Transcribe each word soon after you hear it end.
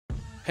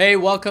Hey,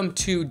 welcome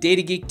to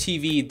Data Geek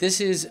TV.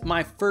 This is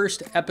my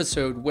first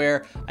episode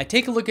where I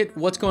take a look at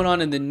what's going on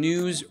in the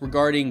news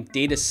regarding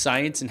data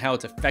science and how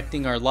it's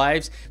affecting our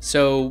lives,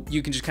 so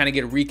you can just kind of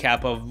get a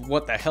recap of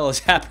what the hell is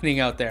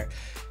happening out there.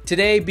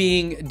 Today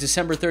being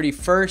December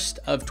 31st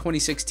of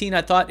 2016,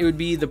 I thought it would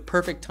be the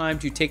perfect time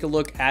to take a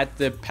look at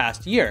the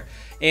past year.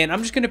 And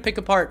I'm just going to pick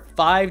apart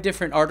 5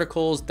 different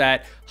articles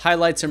that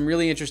highlight some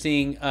really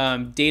interesting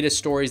data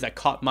stories that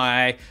caught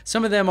my eye.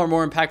 Some of them are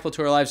more impactful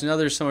to our lives and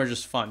others, some are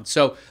just fun.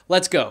 So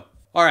let's go.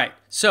 All right,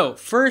 so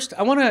first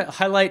I want to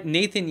highlight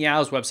Nathan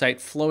Yao's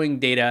website, Flowing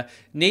Data.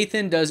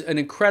 Nathan does an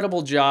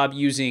incredible job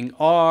using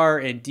R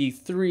and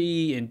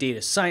D3 and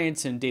data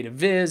science and data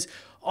viz,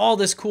 all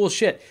this cool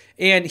shit.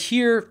 And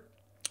here,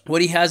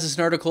 what he has is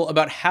an article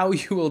about how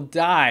you will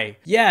die.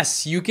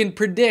 Yes, you can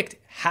predict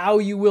how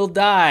you will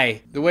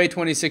die. The way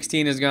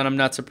 2016 has gone, I'm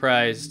not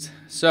surprised.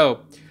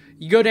 So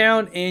you go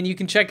down and you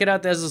can check it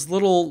out. There's this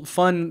little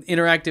fun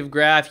interactive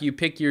graph. You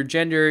pick your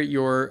gender,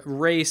 your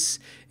race,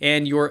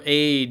 and your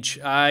age.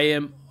 I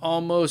am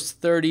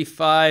almost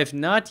 35,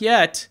 not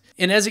yet.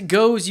 And as it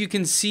goes, you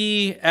can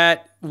see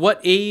at what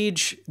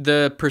age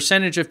the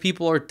percentage of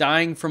people are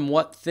dying from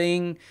what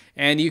thing,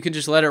 and you can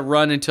just let it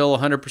run until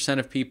 100%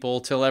 of people,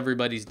 till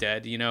everybody's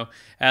dead. You know,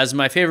 as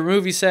my favorite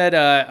movie said,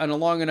 on a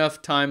long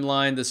enough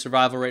timeline, the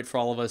survival rate for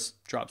all of us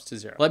drops to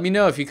 0. Let me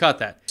know if you caught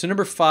that. So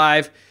number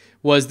 5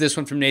 was this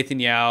one from Nathan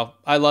Yao.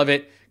 I love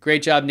it.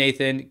 Great job,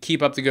 Nathan.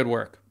 Keep up the good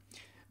work.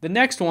 The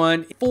next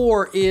one,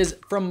 4, is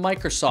from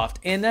Microsoft,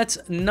 and that's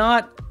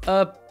not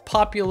a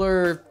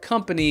popular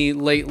company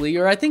lately,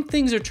 or I think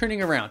things are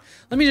turning around.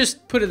 Let me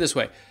just put it this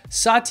way.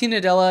 Satya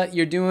Nadella,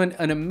 you're doing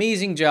an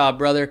amazing job,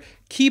 brother.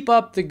 Keep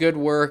up the good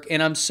work,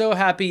 and I'm so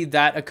happy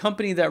that a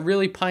company that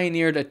really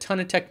pioneered a ton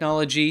of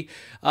technology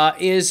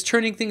is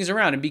turning things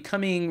around and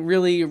becoming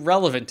really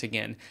relevant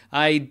again.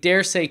 I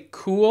dare say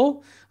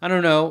cool. I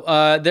don't know.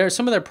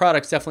 Some of their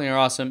products definitely are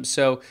awesome.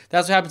 So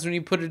that's what happens when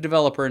you put a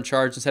developer in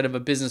charge instead of a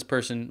business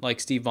person like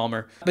Steve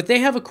Ballmer. But they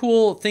have a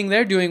cool thing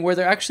they're doing where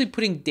they're actually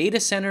putting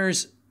data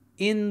centers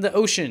in the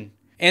ocean.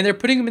 And they're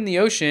putting them in the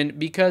ocean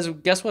because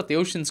guess what? The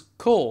ocean's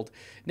cold.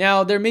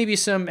 Now, there may be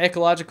some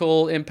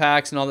ecological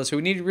impacts and all this, so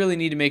we really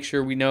need to make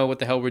sure we know what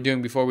the hell we're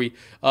doing before we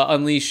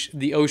unleash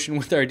the ocean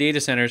with our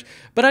data centers.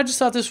 But I just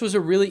thought this was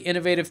a really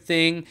innovative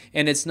thing,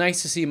 and it's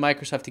nice to see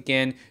Microsoft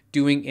again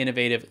doing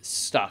innovative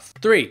stuff.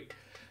 3.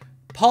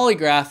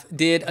 Polygraph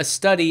did a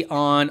study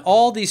on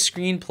all these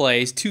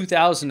screenplays,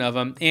 2,000 of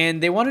them,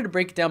 and they wanted to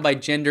break it down by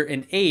gender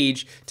and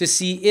age to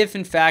see if,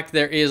 in fact,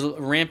 there is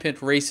rampant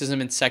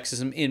racism and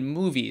sexism in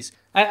movies.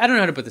 I don't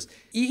know how to put this.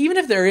 Even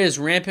if there is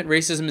rampant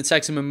racism and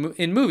sexism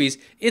in movies,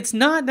 it's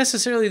not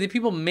necessarily the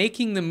people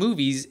making the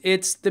movies,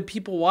 it's the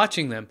people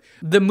watching them.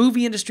 The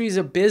movie industry is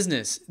a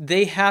business.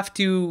 They have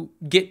to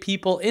get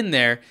people in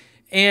there.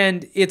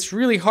 And it's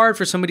really hard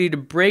for somebody to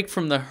break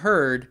from the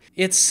herd.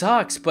 It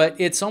sucks, but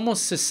it's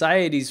almost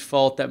society's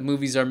fault that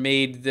movies are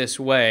made this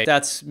way.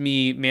 That's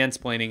me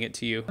mansplaining it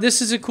to you.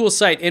 This is a cool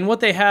site, and what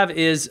they have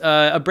is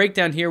a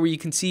breakdown here where you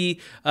can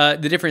see the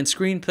different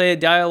screenplay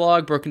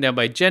dialogue broken down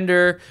by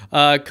gender,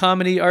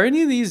 comedy. Are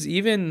any of these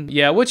even?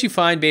 Yeah, what you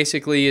find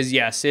basically is,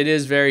 yes, it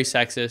is very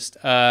sexist.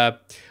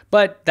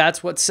 But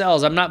that's what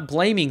sells. I'm not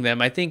blaming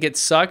them. I think it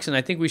sucks, and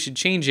I think we should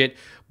change it,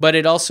 but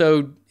it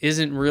also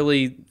isn't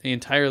really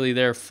entirely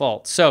their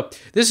fault. So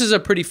this is a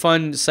pretty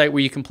fun site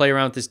where you can play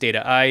around with this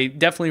data. I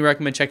definitely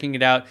recommend checking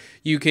it out.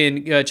 You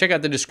can check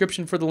out the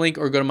description for the link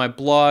or go to my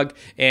blog,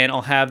 and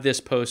I'll have this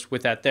post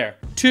with that there.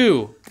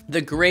 2,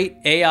 the Great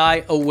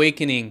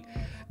A.I.Awakening.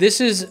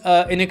 This is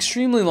an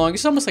extremely long,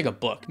 it's almost like a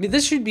book. I mean,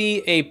 this should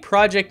be a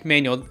project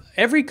manual.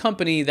 Every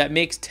company that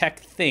makes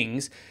tech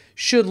things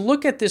should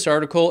look at this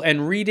article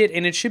and read it,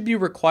 and it should be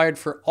required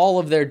for all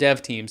of their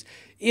dev teams.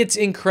 It's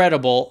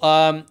incredible.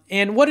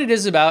 And what it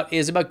is about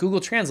Google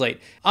Translate.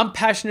 I'm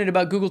passionate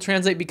about Google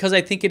Translate because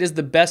I think it is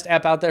the best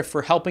app out there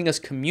for helping us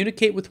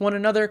communicate with one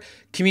another.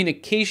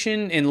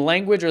 Communication and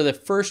language are the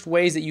first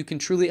ways that you can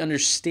truly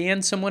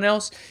understand someone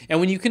else.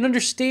 And when you can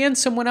understand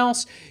someone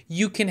else,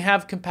 you can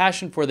have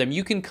compassion for them.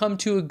 You can come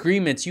to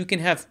agreements. You can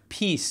have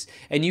peace,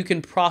 and you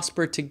can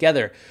prosper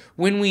together.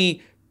 When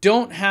we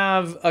don't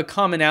have a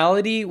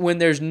commonality, when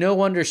there's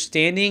no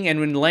understanding, and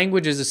when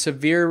language is a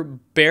severe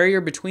barrier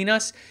between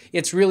us,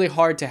 it's really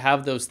hard to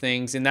have those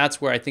things, and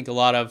that's where I think a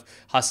lot of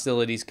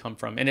hostilities come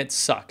from, and it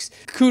sucks.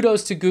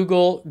 Kudos to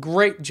Google,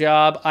 great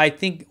job. I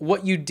think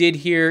what you did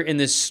here in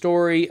this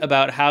story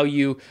about how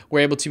you were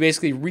able to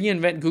basically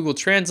reinvent Google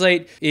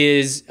Translate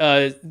is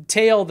a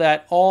tale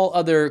that all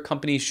other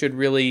companies should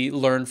really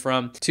learn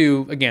from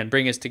to, again,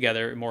 bring us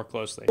together more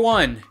closely.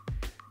 1,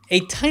 a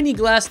tiny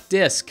glass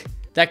disc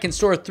that can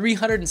store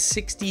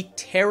 360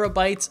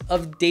 terabytes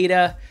of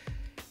data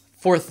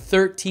for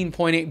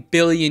 13.8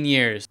 billion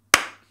years.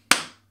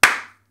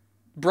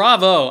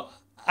 Bravo.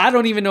 I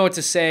don't even know what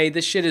to say.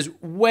 This shit is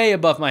way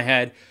above my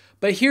head.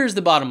 But here's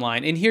the bottom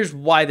line, and here's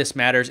why this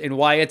matters and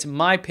why it's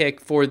my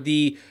pick for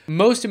the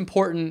most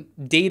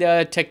important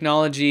data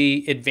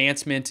technology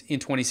advancement in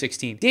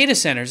 2016. Data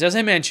centers, as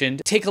I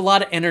mentioned, take a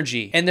lot of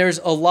energy, and there's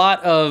a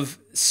lot of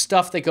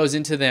stuff that goes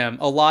into them,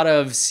 a lot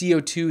of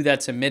CO2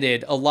 that's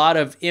emitted, a lot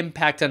of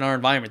impact on our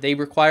environment. They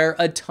require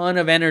a ton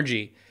of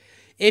energy.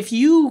 If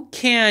you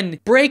can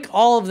break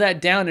all of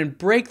that down and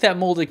break that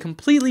mold and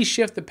completely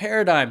shift the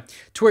paradigm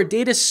to where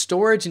data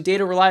storage and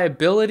data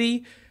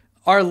reliability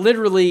are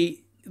literally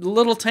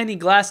little tiny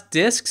glass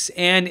discs,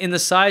 and in the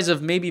size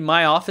of maybe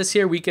my office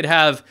here, we could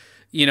have,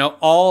 you know,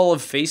 all of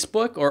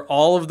Facebook or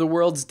all of the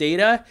world's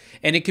data,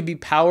 and it could be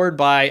powered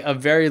by a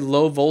very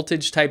low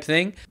voltage type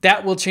thing.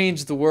 That will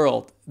change the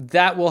world.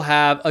 That will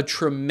have a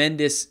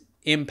tremendous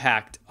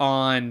impact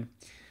on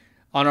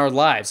our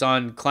lives,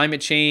 on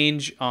climate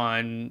change,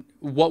 on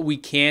what we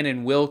can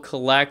and will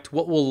collect,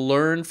 what we'll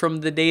learn from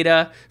the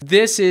data.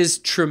 This is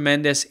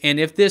tremendous, and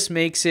if this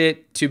makes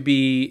it to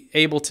be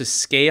able to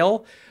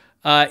scale,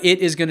 it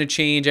is going to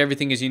change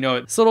everything as you know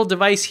it. This little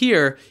device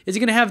here is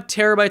going to have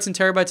terabytes and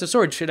terabytes of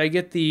storage. Should I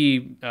get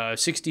the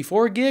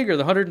 64 gig or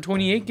the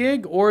 128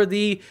 gig or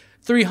the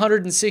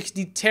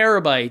 360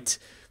 terabyte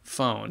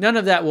phone? None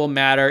of that will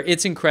matter.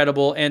 It's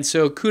incredible. And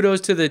so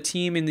kudos to the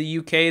team in the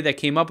UK that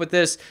came up with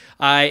this.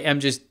 I am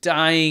just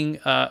dying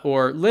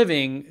or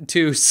living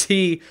to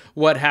see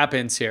what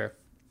happens here.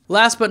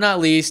 Last but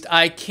not least,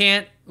 I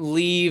can't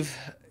leave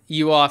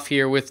you off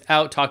here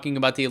without talking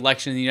about the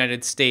election in the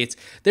United States.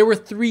 There were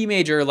 3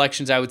 major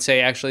elections, I would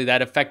say, actually,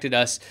 that affected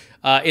us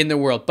in the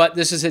world. But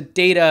this is a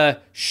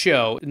data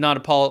show, not a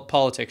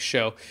politics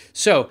show.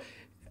 So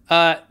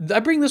I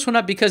bring this one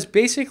up because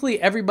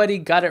basically everybody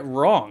got it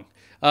wrong.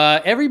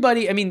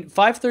 Everybody, I mean,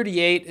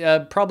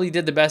 538 probably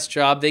did the best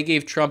job. They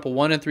gave Trump a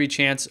 1 in 3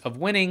 chance of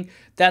winning.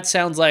 That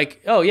sounds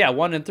like, oh yeah,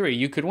 1 in 3,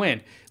 you could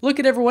win. Look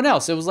at everyone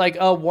else. It was like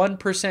a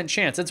 1%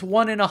 chance. It's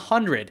 1 in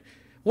 100.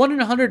 1 in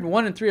 100 and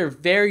 1 in 3 are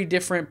very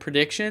different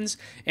predictions.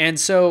 And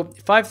so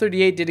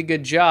 538 did a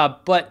good job,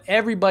 but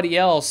everybody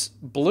else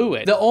blew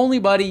it. The only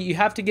body, you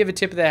have to give a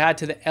tip of the hat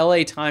to the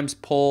LA Times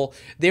poll.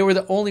 They were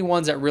the only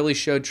ones that really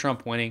showed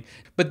Trump winning.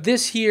 But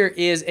this here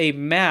is a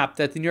map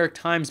that the New York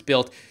Times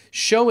built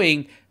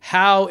showing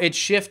how it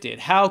shifted,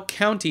 how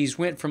counties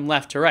went from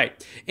left to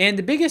right. And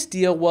the biggest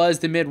deal was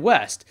the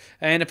Midwest.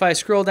 And if I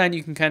scroll down,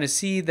 you can kind of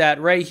see that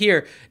right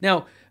here.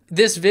 Now,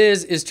 this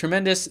viz is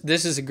tremendous.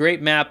 This is a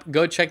great map.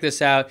 Go check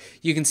this out.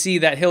 You can see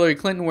that Hillary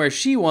Clinton, where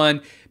she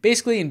won,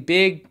 basically in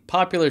big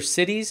popular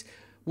cities,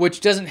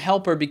 which doesn't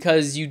help her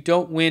because you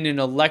don't win an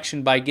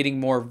election by getting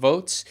more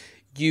votes.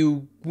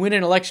 You win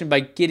an election by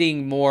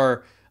getting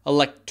more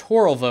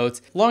electoral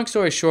votes. Long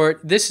story short,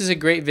 this is a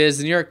great viz.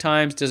 The New York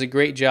Times does a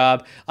great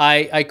job.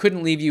 I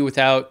couldn't leave you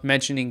without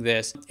mentioning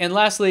this. And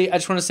lastly, I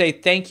just want to say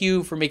thank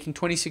you for making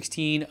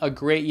 2016 a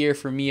great year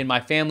for me and my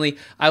family.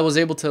 I was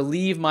able to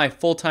leave my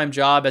full-time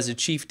job as a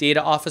chief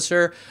data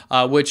officer,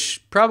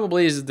 which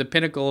probably is the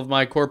pinnacle of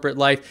my corporate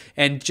life,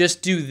 and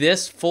just do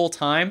this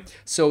full-time.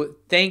 So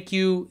thank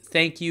you,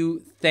 thank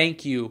you,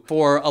 thank you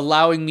for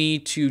allowing me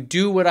to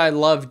do what I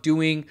love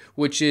doing,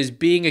 which is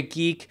being a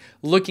geek,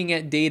 looking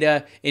at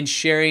data, and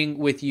sharing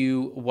with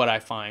you what I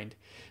find.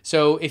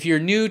 So if you're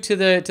new to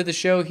the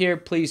show here,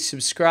 please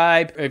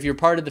subscribe. If you're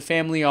part of the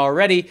family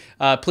already,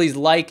 please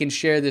like and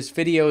share this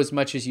video as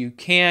much as you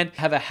can.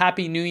 Have a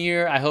happy new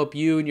year. I hope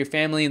you and your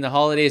family and the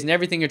holidays and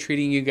everything are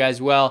treating you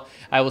guys well.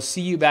 I will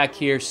see you back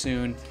here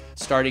soon,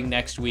 starting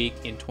next week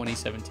in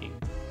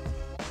 2017.